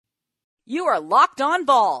You are Locked On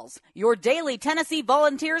Vols, your daily Tennessee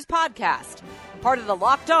Volunteers podcast. Part of the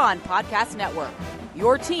Locked On Podcast Network,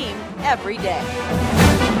 your team every day.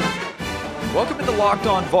 Welcome to Locked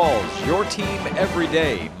On Vols, your team every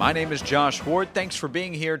day. My name is Josh Ward. Thanks for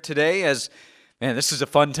being here today man, this is a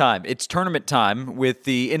fun time. It's tournament time with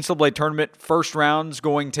the NCAA tournament first rounds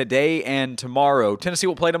going today and tomorrow. Tennessee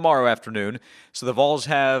will play tomorrow afternoon, so the Vols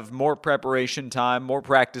have more preparation time, more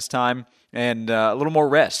practice time, and a little more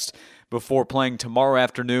rest before playing tomorrow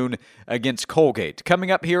afternoon against Colgate.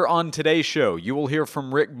 Coming up here on today's show, you will hear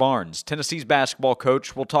from Rick Barnes, Tennessee's basketball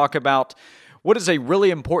coach. We'll talk about what is a really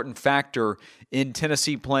important factor in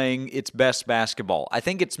Tennessee playing its best basketball. I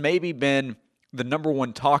think it's maybe been the number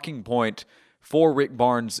one talking point for Rick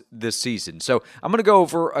Barnes this season. So I'm going to go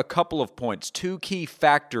over a couple of points, two key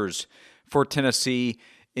factors for Tennessee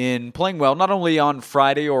in playing well, not only on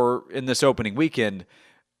Friday or in this opening weekend,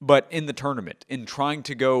 but in the tournament, in trying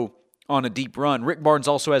to go on a deep run. Rick Barnes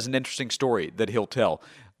also has an interesting story that he'll tell,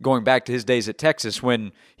 going back to his days at Texas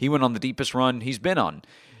when he went on the deepest run he's been on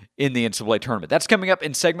in the NCAA tournament. That's coming up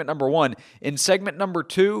in segment number one. In segment number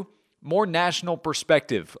two, more national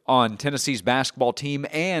perspective on Tennessee's basketball team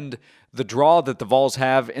and the draw that the Vols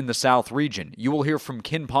have in the South region. You will hear from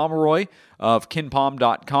Ken Pomeroy of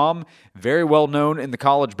KenPom.com, very well known in the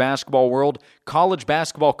college basketball world. College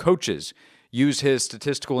basketball coaches use his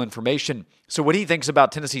statistical information. So what he thinks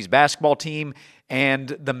about Tennessee's basketball team and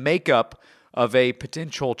the makeup of a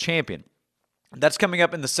potential champion. That's coming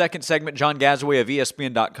up in the second segment. John Gazaway of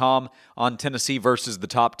ESPN.com on Tennessee versus the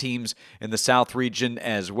top teams in the South region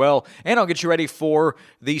as well. And I'll get you ready for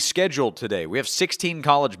the schedule today. We have 16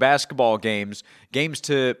 college basketball games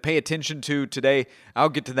to pay attention to today. I'll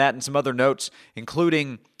get to that and some other notes,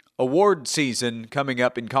 including award season coming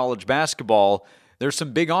up in college basketball. There's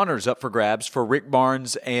some big honors up for grabs for Rick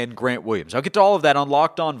Barnes and Grant Williams. I'll get to all of that on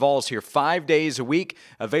Locked On Vols here 5 days a week,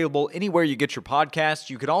 available anywhere you get your podcasts.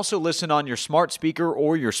 You can also listen on your smart speaker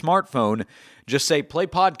or your smartphone. Just say play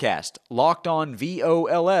podcast, Locked On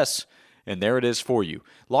VOLS, and there it is for you.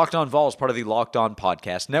 Locked On Vols, part of the Locked On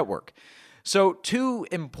Podcast Network. So two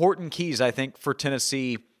important keys, I think, for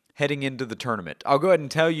Tennessee heading into the tournament. I'll go ahead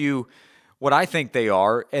and tell you what I think they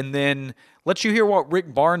are, and then let you hear what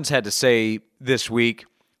Rick Barnes had to say this week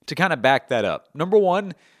to kind of back that up. Number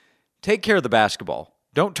one, take care of the basketball.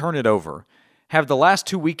 Don't turn it over. Have the last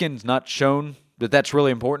 2 weekends not shown that that's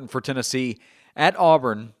really important for Tennessee? At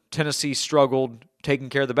Auburn, Tennessee struggled taking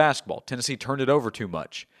care of the basketball. Tennessee turned it over too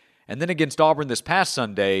much. And then against Auburn this past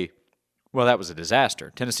Sunday, well, that was a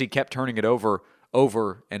disaster. Tennessee kept turning it over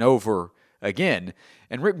and over again.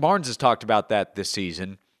 And Rick Barnes has talked about that this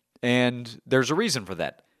season, and there's a reason for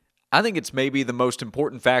that. I think it's maybe the most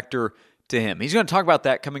important factor to him. He's going to talk about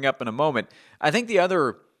that coming up in a moment. I think the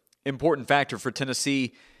other important factor for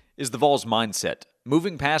Tennessee is the Vols' mindset.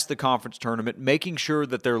 Moving past the conference tournament, making sure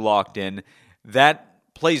that they're locked in,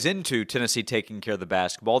 that plays into Tennessee taking care of the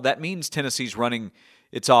basketball. That means Tennessee's running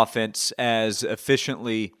its offense as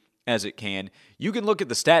efficiently as it can. You can look at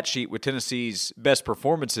the stat sheet with Tennessee's best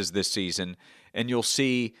performances this season, and you'll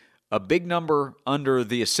see a big number under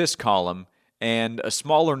the assist column and a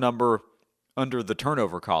smaller number under the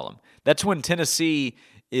turnover column. That's when Tennessee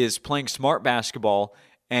is playing smart basketball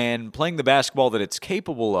and playing the basketball that it's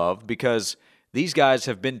capable of, because these guys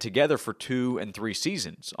have been together for 2 and 3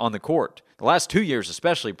 seasons on the court. The last 2 years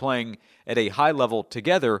especially, playing at a high level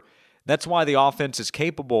together. That's why the offense is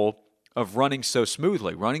capable of running so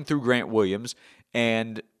smoothly, running through Grant Williams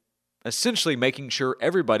and essentially making sure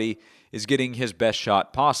everybody is getting his best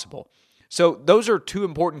shot possible. So those are two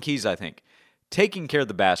important keys, I think. Taking care of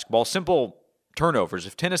the basketball, simple turnovers.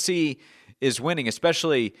 If Tennessee is winning,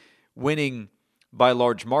 especially winning by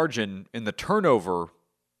large margin in the turnover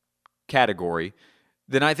category,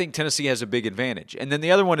 then I think Tennessee has a big advantage. And then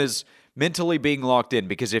the other one is mentally being locked in,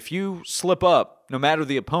 because if you slip up, no matter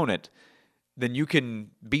the opponent, then you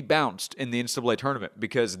can be bounced in the NCAA tournament,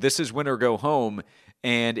 because this is win or go home,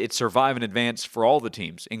 and it's survive and advance for all the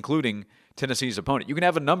teams, including Tennessee's opponent. You can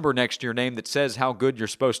have a number next to your name that says how good you're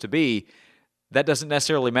supposed to be. That doesn't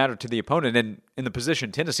necessarily matter to the opponent. And in the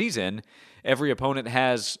position Tennessee's in, every opponent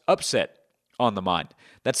has upset on the mind.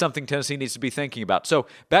 That's something Tennessee needs to be thinking about. So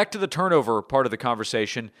back to the turnover part of the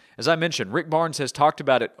conversation. As I mentioned, Rick Barnes has talked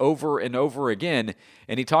about it over and over again,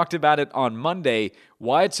 and he talked about it on Monday,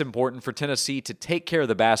 why it's important for Tennessee to take care of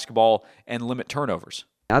the basketball and limit turnovers.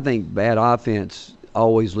 I think bad offense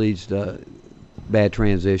always leads to bad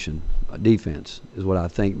transition. Defense is what I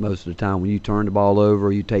think most of the time. When you turn the ball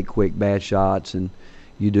over, you take quick bad shots, and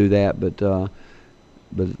you do that. But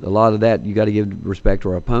a lot of that, you got to give respect to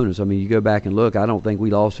our opponents. I mean, you go back and look, I don't think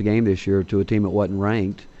we lost a game this year to a team that wasn't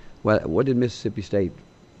ranked. what did Mississippi State,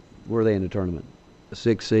 were they in the tournament? A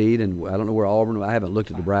 6th seed, and I don't know where Auburn, I haven't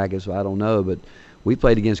looked at the bracket, so I don't know, but we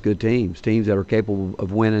played against good teams that are capable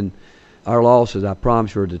of winning. Our losses, I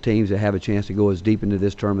promise you, are the teams that have a chance to go as deep into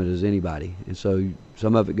this tournament as anybody. And so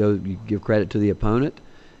some of it goes, you give credit to the opponent.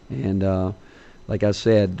 And like I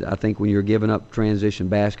said, I think when you're giving up transition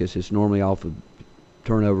baskets, it's normally off of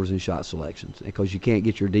turnovers and shot selections, because you can't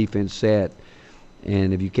get your defense set.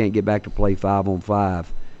 And if you can't get back to play 5-on-5,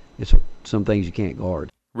 it's some things you can't guard.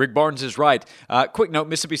 Rick Barnes is right. Quick note,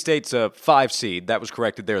 Mississippi State's a 5 seed. That was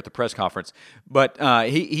corrected there at the press conference. But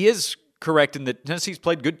he is correct in that Tennessee's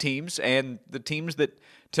played good teams, and the teams that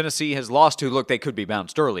Tennessee has lost to, look, they could be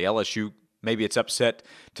bounced early. LSU, maybe it's upset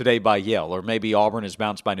today by Yale, or maybe Auburn is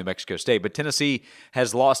bounced by New Mexico State. But Tennessee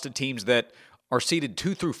has lost to teams that are seeded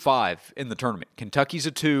 2 through 5 in the tournament. Kentucky's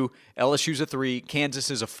a 2, LSU's a 3, Kansas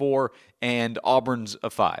is a 4, and Auburn's a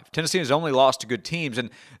 5. Tennessee has only lost to good teams,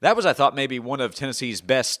 and that was, I thought, maybe one of Tennessee's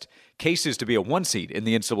best cases to be a 1 seed in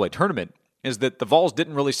the NCAA tournament, is that the Vols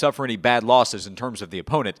didn't really suffer any bad losses in terms of the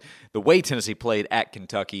opponent. The way Tennessee played at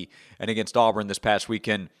Kentucky and against Auburn this past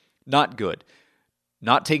weekend, not good.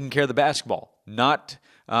 Not taking care of the basketball, not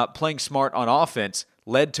playing smart on offense,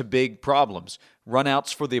 led to big problems.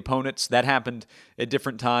 Runouts for the opponents, that happened at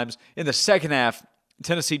different times. In the second half,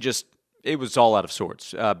 Tennessee it was all out of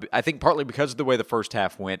sorts. I think partly because of the way the first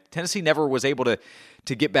half went. Tennessee never was able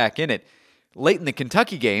to get back in it. Late in the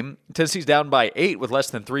Kentucky game, Tennessee's down by 8 with less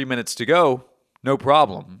than 3 minutes to go. No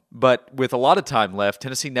problem. But with a lot of time left,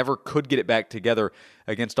 Tennessee never could get it back together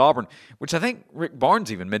against Auburn, which I think Rick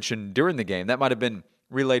Barnes even mentioned during the game. That might have been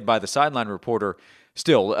relayed by the sideline reporter.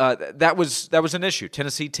 Still, that was an issue.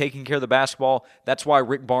 Tennessee taking care of the basketball. That's why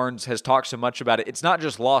Rick Barnes has talked so much about it. It's not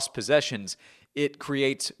just lost possessions. It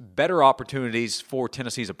creates better opportunities for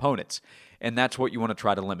Tennessee's opponents, and that's what you want to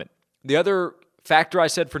try to limit. The other factor I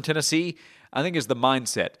said for Tennessee, I think, is the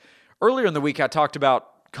mindset. Earlier in the week, I talked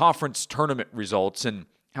about conference tournament results and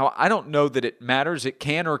how I don't know that it matters. It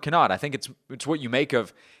can or cannot. I think it's what you make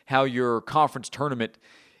of how your conference tournament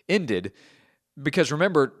ended. Because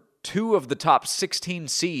remember, 2 of the top 16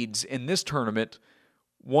 seeds in this tournament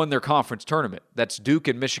won their conference tournament. That's Duke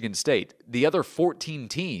and Michigan State. The other 14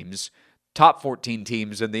 teams, top 14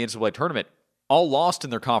 teams in the NCAA tournament, all lost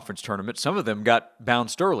in their conference tournament. Some of them got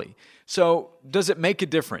bounced early. So does it make a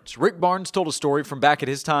difference? Rick Barnes told a story from back at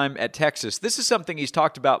his time at Texas. This is something he's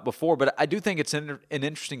talked about before, but I do think it's an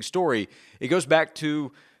interesting story. It goes back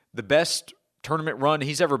to the best tournament run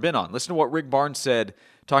he's ever been on. Listen to what Rick Barnes said,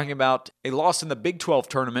 talking about a loss in the Big 12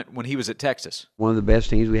 tournament when he was at Texas. One of the best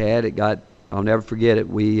teams we had, I'll never forget it,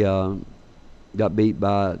 we got beat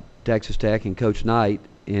by Texas Tech and Coach Knight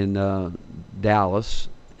in Dallas,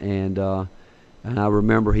 and I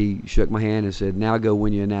remember he shook my hand and said, "Now go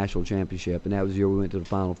win you a national championship." And that was the year we went to the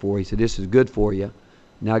Final Four. He said, "This is good for you.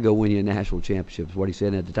 Now go win you a national championship." Is what he said.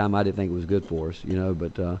 And at the time, I didn't think it was good for us,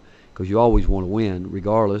 but because you always want to win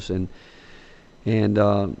regardless. And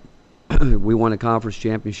we won a conference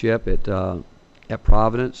championship at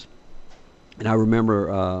Providence. And I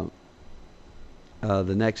remember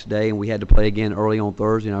the next day, and we had to play again early on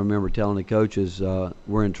Thursday, and I remember telling the coaches,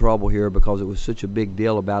 we're in trouble here because it was such a big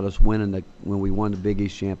deal about us winning when we won the Big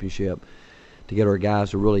East Championship, to get our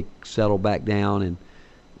guys to really settle back down. And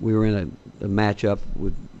we were in a matchup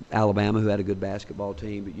with Alabama, who had a good basketball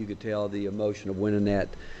team, but you could tell the emotion of winning that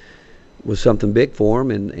was something big for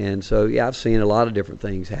them. And so, yeah, I've seen a lot of different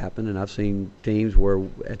things happen, and I've seen teams where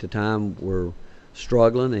at the time were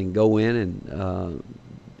struggling and go in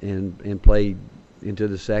and play into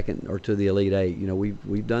the second or to the Elite Eight.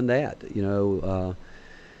 We've done that.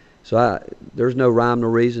 So there's no rhyme, no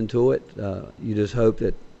reason to it. You just hope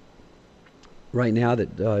that right now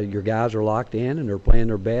that your guys are locked in and they're playing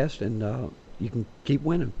their best, and you can keep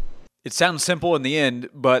winning. It sounds simple in the end,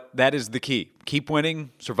 but that is the key. Keep winning,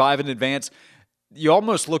 survive in advance. You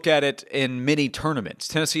almost look at it in mini tournaments.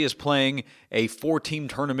 Tennessee is playing a 4-team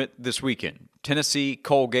tournament this weekend. Tennessee,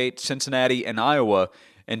 Colgate, Cincinnati, and Iowa.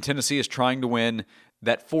 And Tennessee is trying to win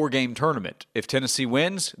that 4-game tournament. If Tennessee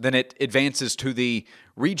wins, then it advances to the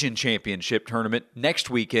region championship tournament next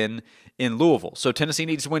weekend in Louisville. So Tennessee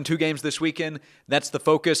needs to win 2 games this weekend. That's the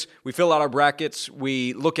focus. We fill out our brackets.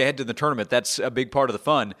 We look ahead to the tournament. That's a big part of the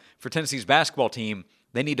fun. For Tennessee's basketball team,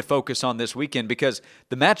 they need to focus on this weekend, because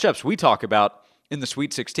the matchups we talk about in the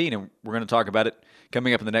Sweet 16, and we're going to talk about it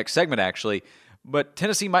coming up in the next segment actually, but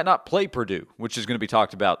Tennessee might not play Purdue, which is going to be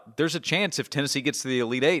talked about. There's a chance if Tennessee gets to the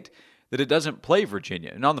Elite Eight that it doesn't play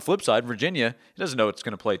Virginia. And on the flip side, Virginia doesn't know it's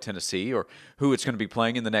going to play Tennessee or who it's going to be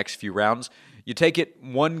playing in the next few rounds. You take it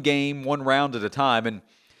 1 game, 1 round at a time, and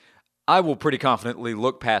I will pretty confidently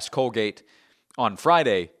look past Colgate on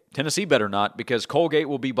Friday Tennessee better not, because Colgate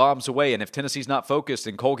will be bombs away. And if Tennessee's not focused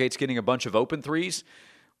and Colgate's getting a bunch of open threes,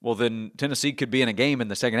 well, then Tennessee could be in a game in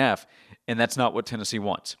the second half, and that's not what Tennessee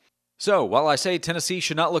wants. So while I say Tennessee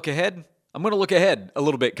should not look ahead, I'm going to look ahead a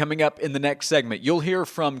little bit coming up in the next segment. You'll hear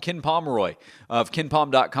from Ken Pomeroy of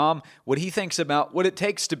KenPom.com what he thinks about what it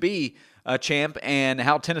takes to be a champ and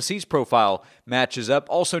how Tennessee's profile matches up.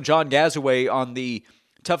 Also, John Gazaway on the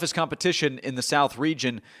toughest competition in the South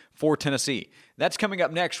region for Tennessee. That's coming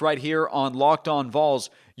up next right here on Locked On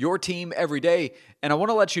Vols, your team every day. And I want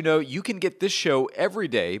to let you know you can get this show every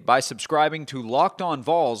day by subscribing to Locked On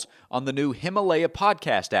Vols on the new Himalaya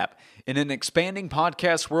podcast app. In an expanding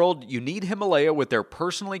podcast world, you need Himalaya with their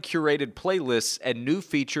personally curated playlists and new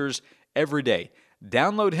features every day.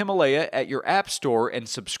 Download Himalaya at your app store and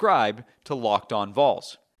subscribe to Locked On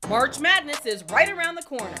Vols. March Madness is right around the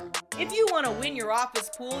corner. If you want to win your office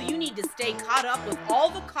pool, you need to stay caught up with all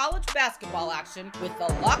the college basketball action with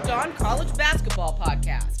the Locked On College Basketball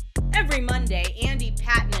Podcast. Every Monday, Andy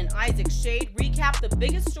Patton and Isaac Shade recap the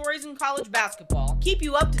biggest stories in college basketball, keep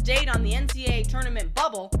you up to date on the NCAA tournament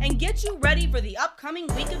bubble, and get you ready for the upcoming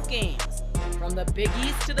week of games. From the Big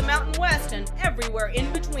East to the Mountain West and everywhere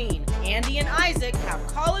in between, Andy and Isaac have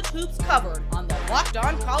college hoops covered on the Locked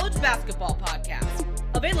On College Basketball Podcast.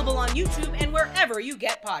 Available on YouTube and wherever you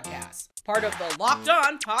get podcasts. Part of the Locked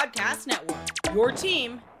On Podcast Network. Your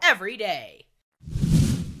team every day.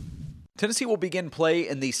 Tennessee will begin play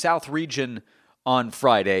in the South region on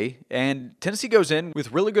Friday, and Tennessee goes in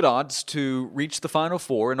with really good odds to reach the Final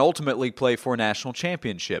Four and ultimately play for a national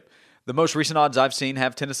championship. The most recent odds I've seen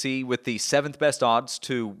have Tennessee with the 7th best odds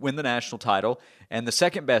to win the national title, and the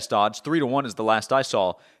 2nd best odds, 3-1 is the last I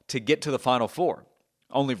saw, to get to the Final Four.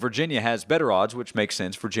 Only Virginia has better odds, which makes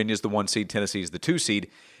sense. Virginia's the 1 seed, Tennessee's the 2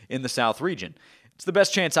 seed in the South region. It's the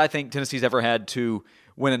best chance I think Tennessee's ever had to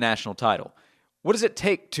win a national title. What does it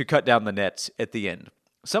take to cut down the nets at the end?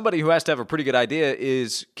 Somebody who has to have a pretty good idea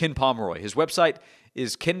is Ken Pomeroy. His website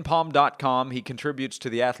is KenPom.com. He contributes to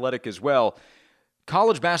The Athletic as well.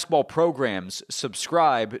 College basketball programs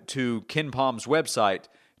subscribe to Ken Pom's website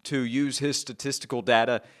to use his statistical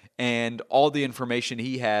data and all the information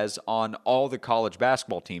he has on all the college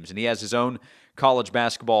basketball teams. And he has his own college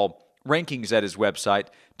basketball rankings at his website.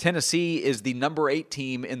 Tennessee is the number 8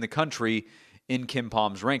 team in the country in Ken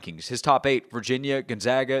Pom's rankings. His top 8, Virginia,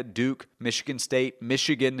 Gonzaga, Duke, Michigan State,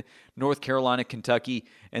 Michigan, North Carolina, Kentucky,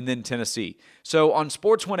 and then Tennessee. So on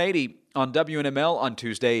Sports 180 on WNML on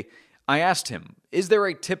Tuesday, I asked him, is there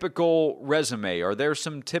a typical resume? Are there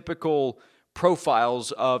some typical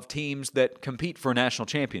profiles of teams that compete for a national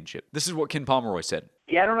championship? This is what Ken Pomeroy said.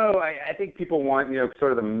 Yeah, I don't know. I think people want,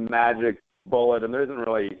 sort of the magic bullet, and there isn't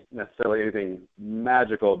really necessarily anything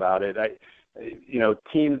magical about it.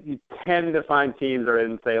 Teams, you tend to find teams that are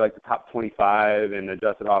in, say, like the top 25 in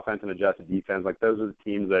adjusted offense and adjusted defense. Like those are the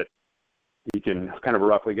teams that you can kind of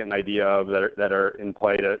roughly get an idea of that are in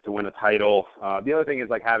play to win a title. The other thing is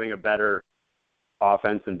like having a better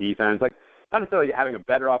offense and defense. Like not necessarily having a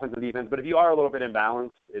better offense and defense, but if you are a little bit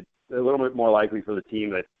imbalanced, it's a little bit more likely for the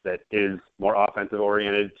team that is more offensive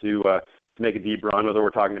oriented to make a deep run, whether we're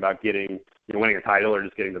talking about winning a title or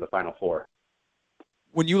just getting to the Final Four.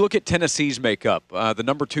 When you look at Tennessee's makeup, the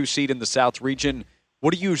number 2 seed in the South region,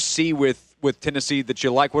 what do you see with Tennessee that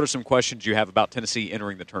you like? What are some questions you have about Tennessee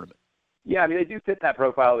entering the tournament? Yeah, I mean, they do fit that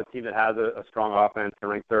profile of a team that has a strong offense. They're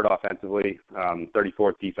ranked 3rd offensively,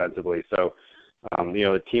 34th defensively. So,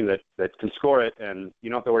 a team that can score it, and you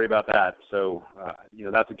don't have to worry about that. So,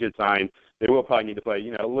 that's a good sign. They will probably need to play,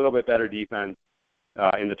 a little bit better defense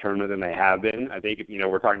in the tournament than they have been. I think if,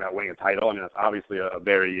 we're talking about winning a title, I mean, that's obviously a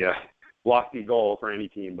very lofty goal for any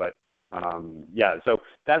team. But, so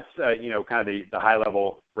that's, kind of the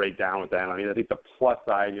high-level breakdown with them. I mean, I think the plus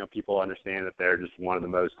side, people understand that they're just one of the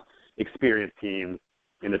most experienced teams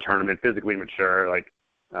in the tournament, physically mature. Like,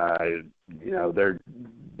 they're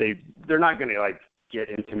not going to get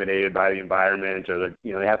intimidated by the environment, or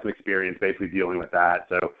they have some experience basically dealing with that.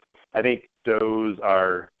 So I think those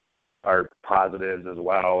are positives as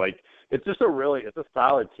well. Like it's just it's a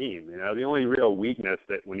solid team. The only real weakness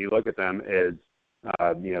that when you look at them is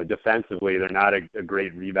defensively they're not a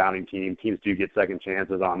great rebounding team. Teams do get second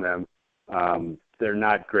chances on them. They're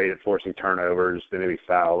not great at forcing turnovers. They maybe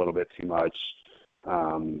foul a little bit too much.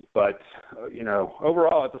 But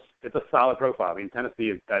overall, it's a solid profile. I mean,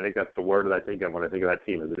 Tennessee, I think that's the word that I think of when I think of that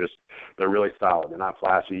team. Is they're really solid. They're not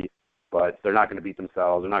flashy, but they're not going to beat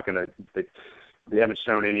themselves. They haven't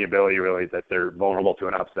shown any ability really that they're vulnerable to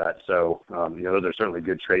an upset. So, those are certainly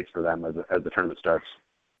good traits for them as the tournament starts.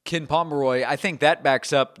 Ken Pomeroy, I think that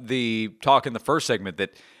backs up the talk in the first segment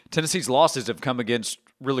that Tennessee's losses have come against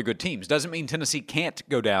really good teams. Doesn't mean Tennessee can't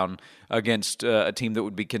go down against a team that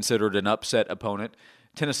would be considered an upset opponent.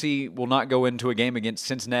 Tennessee will not go into a game against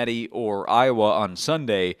Cincinnati or Iowa on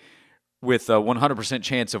Sunday with a 100%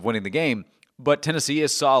 chance of winning the game, but Tennessee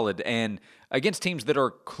is solid, and against teams that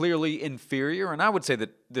are clearly inferior, and I would say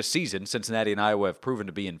that this season, Cincinnati and Iowa have proven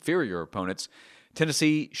to be inferior opponents,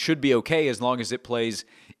 Tennessee should be okay as long as it plays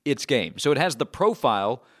its game. So it has the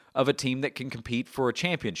profile of a team that can compete for a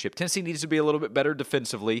championship. Tennessee needs to be a little bit better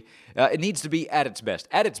defensively. It needs to be at its best.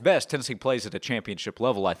 At its best, Tennessee plays at a championship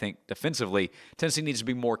level, I think, defensively. Tennessee needs to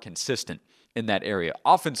be more consistent in that area.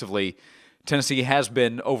 Offensively, Tennessee has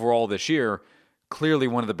been, overall this year, clearly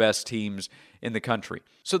one of the best teams in the country.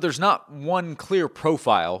 So there's not one clear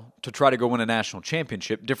profile to try to go win a national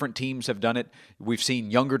championship. Different teams have done it. We've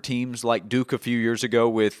seen younger teams like Duke a few years ago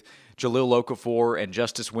with Jahlil Okafor and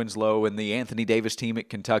Justice Winslow and the Anthony Davis team at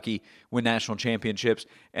Kentucky win national championships.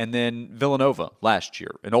 And then Villanova last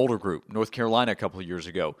year, an older group. North Carolina a couple of years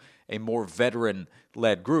ago, a more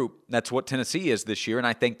veteran-led group. That's what Tennessee is this year, and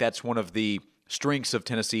I think that's one of the strengths of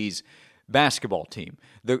Tennessee's basketball team.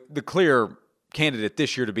 The clear candidate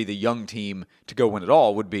this year to be the young team to go win it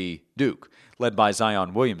all would be Duke, led by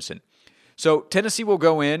Zion Williamson. So Tennessee will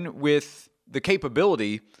go in with the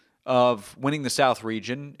capability of winning the South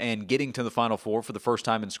region and getting to the Final Four for the first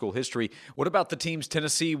time in school history. What about the teams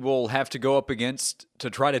Tennessee will have to go up against to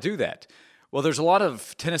try to do that? Well, there's a lot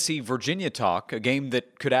of Tennessee-Virginia talk, a game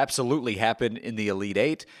that could absolutely happen in the Elite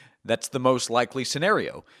Eight. That's the most likely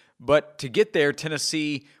scenario. But to get there,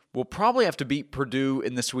 Tennessee will probably have to beat Purdue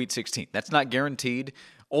in the Sweet 16. That's not guaranteed.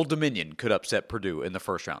 Old Dominion could upset Purdue in the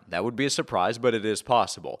first round. That would be a surprise, but it is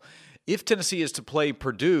possible. If Tennessee is to play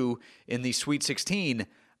Purdue in the Sweet 16,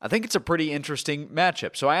 I think it's a pretty interesting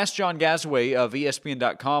matchup. So I asked John Gazaway of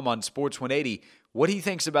ESPN.com on Sports 180 what he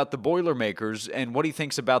thinks about the Boilermakers and what he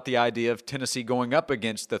thinks about the idea of Tennessee going up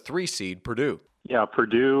against the 3-seed Purdue. Yeah,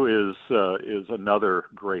 Purdue is another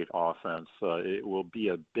great offense. It will be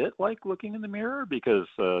a bit like looking in the mirror because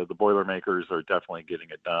the Boilermakers are definitely getting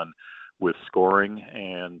it done with scoring,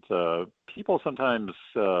 and people sometimes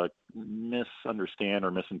misunderstand or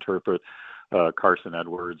misinterpret Carson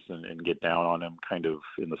Edwards and get down on him kind of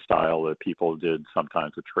in the style that people did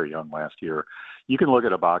sometimes with Trae Young last year. You can look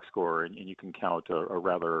at a box score and you can count a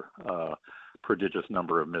rather prodigious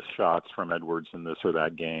number of missed shots from Edwards in this or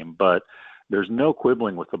that game, but there's no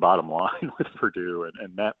quibbling with the bottom line with Purdue,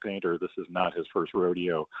 and Matt Painter, this is not his first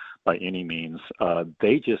rodeo by any means.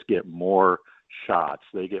 They just get more shots.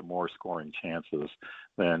 They get more scoring chances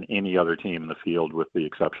than any other team in the field with the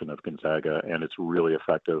exception of Gonzaga, and it's really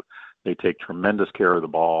effective. They take tremendous care of the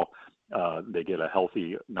ball. They get a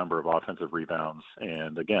healthy number of offensive rebounds.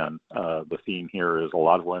 And again, the theme here is a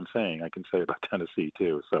lot of what I'm saying I can say about Tennessee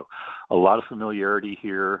too. So a lot of familiarity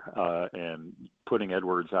here, and putting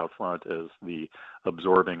Edwards out front as the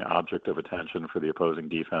absorbing object of attention for the opposing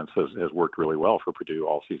defense has worked really well for Purdue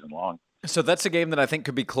all season long. So that's a game that I think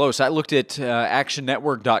could be close. I looked at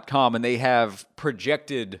actionnetwork.com, and they have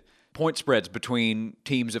projected point spreads between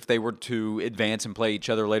teams if they were to advance and play each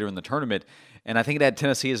other later in the tournament. And I think it had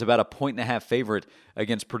Tennessee as about a 1.5 favorite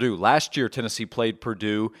against Purdue. Last year, Tennessee played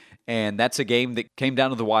Purdue, and that's a game that came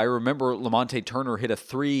down to the wire. Remember, Lamonte Turner hit a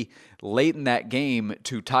three late in that game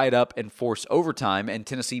to tie it up and force overtime, and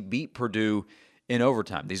Tennessee beat Purdue in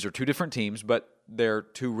overtime. These are two different teams, but they're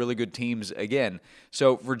two really good teams again.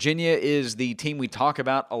 So Virginia is the team we talk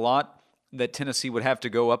about a lot that Tennessee would have to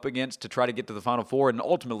go up against to try to get to the Final Four, and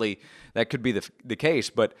ultimately that could be the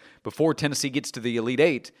case. But before Tennessee gets to the Elite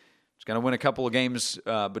Eight, it's going to win a couple of games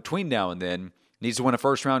between now and then. Needs to win a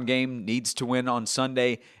first-round game, needs to win on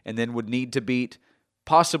Sunday, and then would need to beat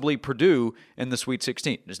possibly Purdue in the Sweet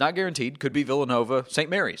 16. It's not guaranteed. Could be Villanova. St.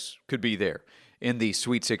 Mary's could be there in the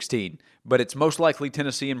Sweet 16. But it's most likely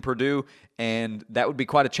Tennessee and Purdue, and that would be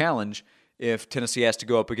quite a challenge. If Tennessee has to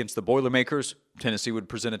go up against the Boilermakers, Tennessee would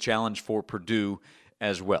present a challenge for Purdue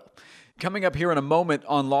as well. Coming up here in a moment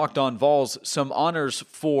on Locked On Vols, some honors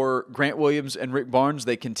for Grant Williams and Rick Barnes.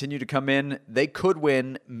 They continue to come in. They could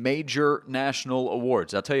win major national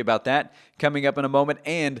awards. I'll tell you about that coming up in a moment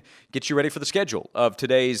and get you ready for the schedule of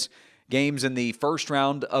today's games in the first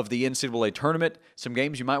round of the NCAA tournament. Some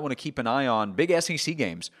games you might want to keep an eye on. Big SEC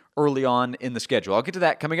games early on in the schedule. I'll get to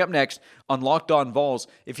that coming up next on Locked On Vols.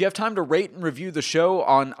 If you have time to rate and review the show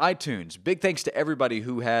on iTunes, big thanks to everybody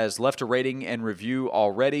who has left a rating and review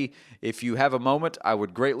already. If you have a moment, I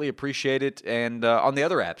would greatly appreciate it. And on the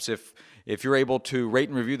other apps, if you're able to rate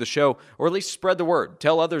and review the show, or at least spread the word,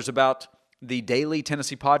 tell others about the daily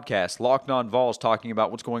Tennessee podcast, Locked On Vols, talking about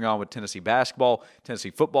what's going on with Tennessee basketball, Tennessee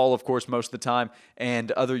football, of course, most of the time,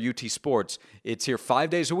 and other UT sports. It's here 5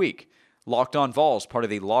 days a week Locked On Vols, part of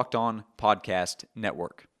the Locked On Podcast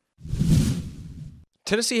Network.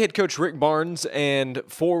 Tennessee head coach Rick Barnes and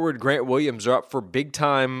forward Grant Williams are up for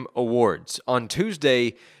big-time awards. On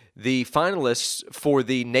Tuesday, the finalists for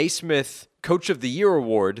the Naismith Coach of the Year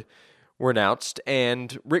award were announced,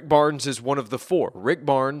 and Rick Barnes is one of the four. Rick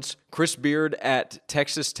Barnes, Chris Beard at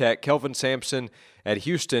Texas Tech, Kelvin Sampson at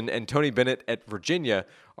Houston, and Tony Bennett at Virginia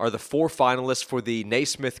are the four finalists for the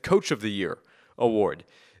Naismith Coach of the Year award.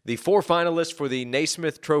 The four finalists for the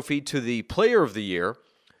Naismith Trophy to the Player of the Year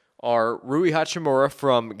are Rui Hachimura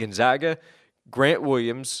from Gonzaga, Grant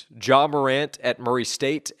Williams, Ja Morant at Murray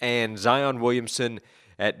State, and Zion Williamson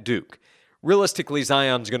at Duke. Realistically,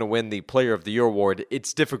 Zion's going to win the Player of the Year award.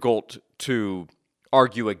 It's difficult to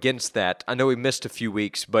argue against that. I know he missed a few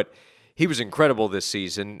weeks, but he was incredible this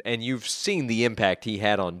season, and you've seen the impact he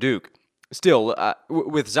had on Duke. Still,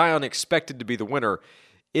 with Zion expected to be the winner,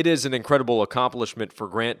 it is an incredible accomplishment for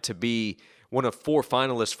Grant to be one of four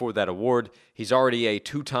finalists for that award. He's already a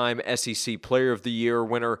two-time SEC Player of the Year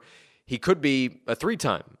winner. He could be a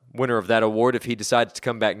three-time winner of that award if he decides to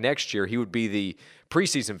come back next year. He would be the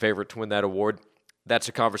preseason favorite to win that award. That's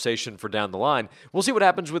a conversation for down the line. We'll see what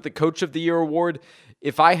happens with the Coach of the Year award.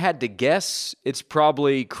 If I had to guess, it's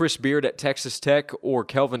probably Chris Beard at Texas Tech or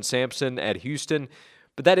Kelvin Sampson at Houston.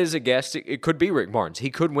 But that is a guess. It could be Rick Barnes. He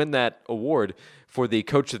could win that award for the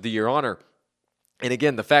Coach of the Year honor. And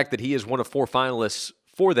again, the fact that he is one of four finalists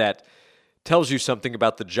for that tells you something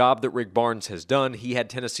about the job that Rick Barnes has done. He had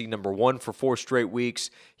Tennessee number one for 4 straight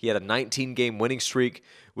weeks. He had a 19-game winning streak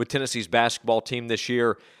with Tennessee's basketball team this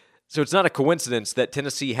year. So it's not a coincidence that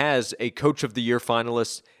Tennessee has a Coach of the Year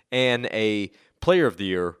finalist and a Player of the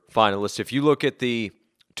Year finalist. If you look at the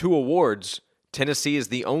two awards, Tennessee is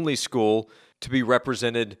the only school to be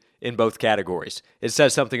represented in both categories. It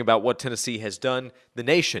says something about what Tennessee has done. The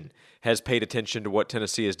nation has paid attention to what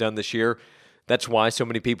Tennessee has done this year. That's why so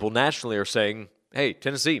many people nationally are saying, hey,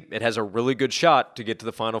 Tennessee, it has a really good shot to get to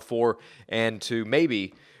the Final Four and to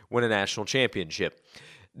maybe win a national championship.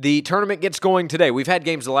 The tournament gets going today. We've had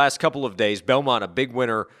games the last couple of days. Belmont, a big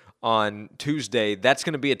winner on Tuesday. That's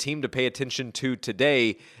going to be a team to pay attention to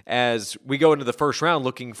today as we go into the first round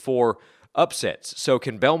looking for upsets. So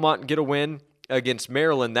can Belmont get a win against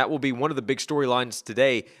Maryland? That will be one of the big storylines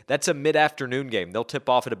today. That's a mid-afternoon game. They'll tip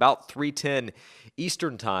off at about 3:10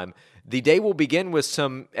 Eastern time. The day will begin with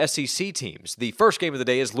some SEC teams. The first game of the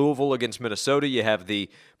day is Louisville against Minnesota. You have the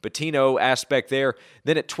Pitino aspect there.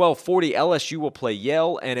 Then at 12:40, LSU will play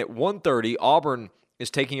Yale, and at 1:30, Auburn is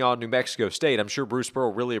taking on New Mexico State. I'm sure Bruce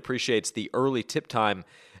Pearl really appreciates the early tip time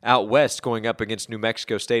out west going up against New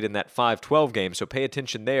Mexico State in that 5-12 game, so pay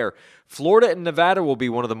attention there. Florida and Nevada will be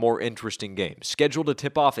one of the more interesting games. Scheduled to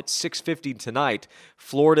tip off at 6:50 tonight.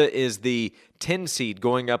 Florida is the 10 seed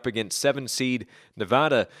going up against 7 seed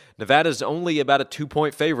Nevada. Nevada's only about a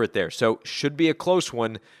 2-point favorite there, so should be a close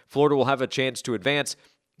one. Florida will have a chance to advance.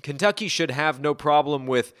 Kentucky should have no problem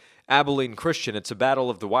with Abilene Christian. It's a battle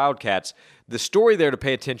of the Wildcats. The story there to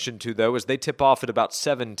pay attention to, though, as they tip off at about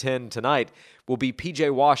 7:10 tonight, will be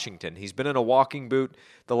P.J. Washington. He's been in a walking boot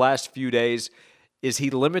the last few days. Is he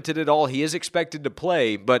limited at all? He is expected to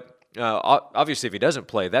play, but obviously if he doesn't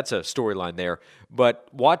play, that's a storyline there. But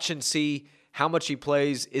watch and see how much he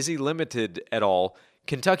plays. Is he limited at all?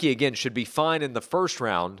 Kentucky, again, should be fine in the first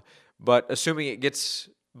round, but assuming it gets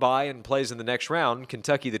by and plays in the next round,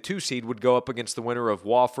 Kentucky, the 2 seed, would go up against the winner of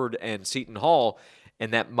Wofford and Seton Hall,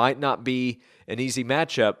 and that might not be an easy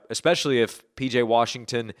matchup, especially if P.J.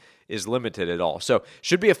 Washington is limited at all. So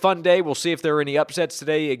should be a fun day. We'll see if there are any upsets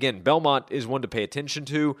today. Again, Belmont is one to pay attention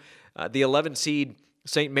to. The 11 seed,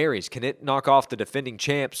 St. Mary's, can it knock off the defending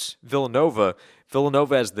champs, Villanova?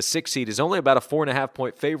 Villanova as the 6 seed is only about a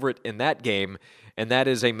 4.5-point favorite in that game, and that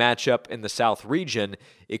is a matchup in the South region.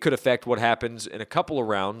 It could affect what happens in a couple of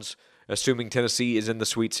rounds, assuming Tennessee is in the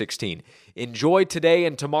Sweet 16. Enjoy today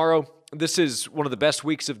and tomorrow. This is one of the best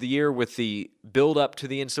weeks of the year with the build-up to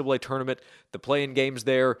the NCAA tournament, the play-in games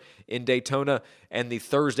there in Daytona, and the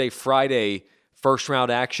Thursday-Friday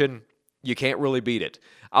first-round action. You can't really beat it.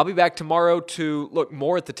 I'll be back tomorrow to look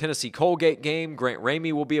more at the Tennessee-Colgate game. Grant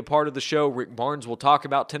Ramey will be a part of the show. Rick Barnes will talk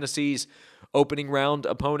about Tennessee's opening round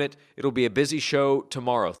opponent. It'll be a busy show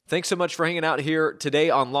tomorrow. Thanks so much for hanging out here today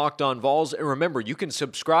on Locked On Vols. And remember, you can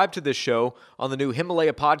subscribe to this show on the new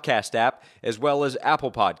Himalaya podcast app, as well as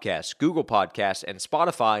Apple Podcasts, Google Podcasts, and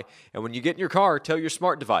Spotify. And when you get in your car, tell your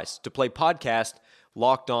smart device to play podcast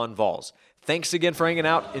Locked On Vols. Thanks again for hanging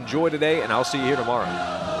out. Enjoy today, and I'll see you here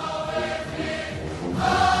tomorrow.